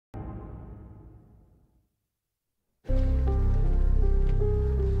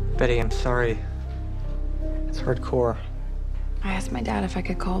Betty, I'm sorry. It's hardcore. I asked my dad if I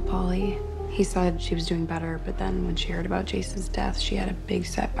could call Polly. He said she was doing better, but then when she heard about Jason's death, she had a big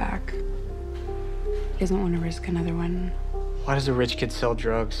setback. He doesn't want to risk another one. Why does a rich kid sell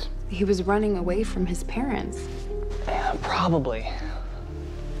drugs? He was running away from his parents. Yeah, probably.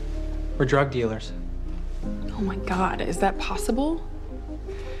 We're drug dealers. Oh my God, is that possible?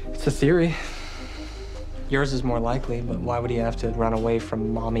 It's a theory. Yours is more likely, but why would he have to run away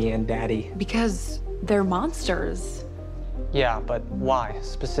from mommy and daddy? Because they're monsters. Yeah, but why,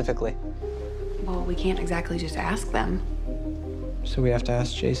 specifically? Well, we can't exactly just ask them. So we have to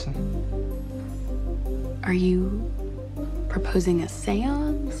ask Jason. Are you proposing a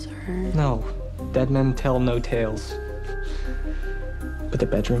seance, or? No, dead men tell no tales. But the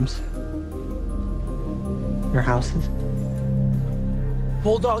bedrooms? Your houses?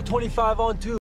 Bulldog 25 on 2.